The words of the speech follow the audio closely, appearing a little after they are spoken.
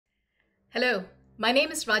Hello, my name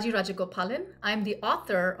is Raji Rajagopalan. I'm the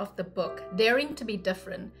author of the book, Daring to be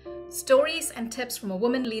Different, Stories and Tips from a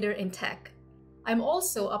Woman Leader in Tech. I'm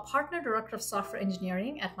also a Partner Director of Software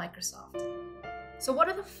Engineering at Microsoft. So what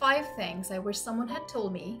are the 5 things I wish someone had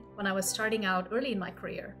told me when I was starting out early in my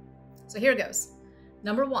career? So here goes.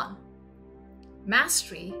 Number 1,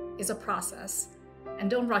 mastery is a process and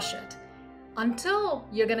don't rush it. Until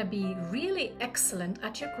you're going to be really excellent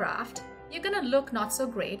at your craft, you're going to look not so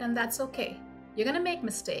great, and that's okay. You're going to make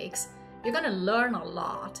mistakes. You're going to learn a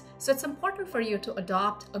lot. So it's important for you to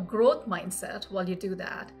adopt a growth mindset while you do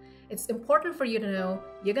that. It's important for you to know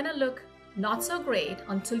you're going to look not so great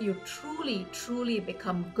until you truly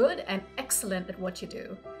become good and excellent at what you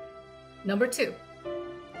do. Number 2,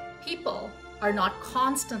 people are not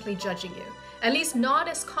constantly judging you, at least not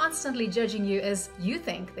as constantly judging you as you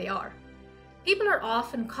think they are. People are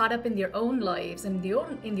often caught up in their own lives and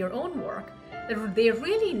in their own work that they're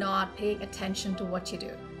really not paying attention to what you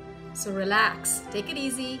do. So relax, take it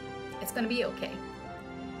easy, it's going to be okay.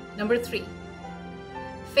 Number 3,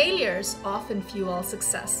 failures often fuel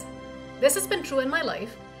success. This has been true in my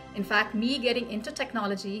life. In fact, me getting into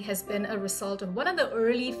technology has been a result of one of the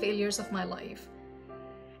early failures of my life.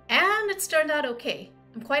 And it's turned out okay.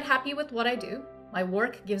 I'm quite happy with what I do. My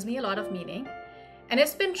work gives me a lot of meaning. And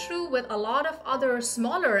it's been true with a lot of other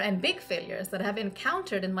smaller and big failures that I have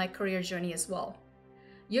encountered in my career journey as well.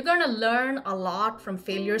 You're going to learn a lot from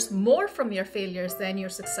failures, more from your failures than your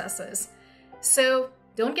successes. So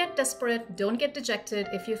don't get desperate, don't get dejected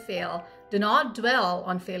if you fail. Do not dwell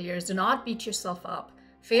on failures, do not beat yourself up.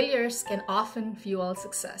 Failures can often fuel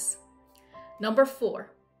success. Number 4,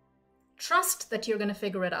 trust that you're going to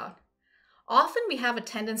figure it out. Often we have a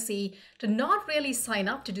tendency to not really sign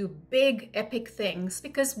up to do big, epic things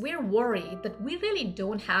because we're worried that we really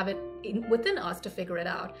don't have it within us to figure it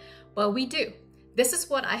out. But we do. This is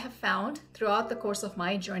what I have found throughout the course of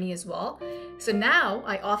my journey as well. So now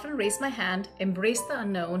I often raise my hand, embrace the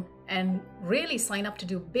unknown, and really sign up to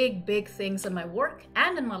do big things in my work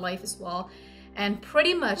and in my life as well. And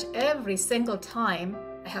pretty much every single time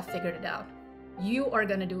I have figured it out. You are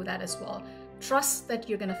going to do that as well. Trust that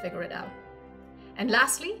you're going to figure it out. And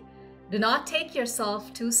lastly, do not take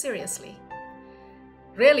yourself too seriously.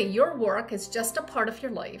 Really, your work is just a part of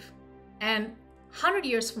your life. And 100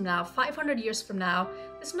 years from now, 500 years from now,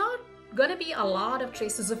 there's not going to be a lot of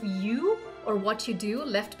traces of you or what you do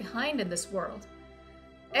left behind in this world.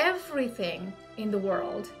 Everything in the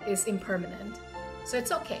world is impermanent. So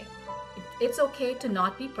it's okay. It's okay to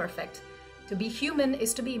not be perfect. To be human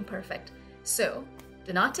is to be imperfect. So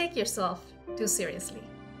do not take yourself too seriously.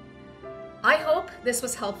 I hope this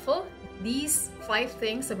was helpful. These 5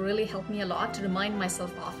 things have really helped me a lot to remind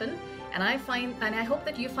myself often, and I hope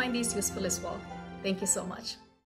that you find these useful as well. Thank you so much.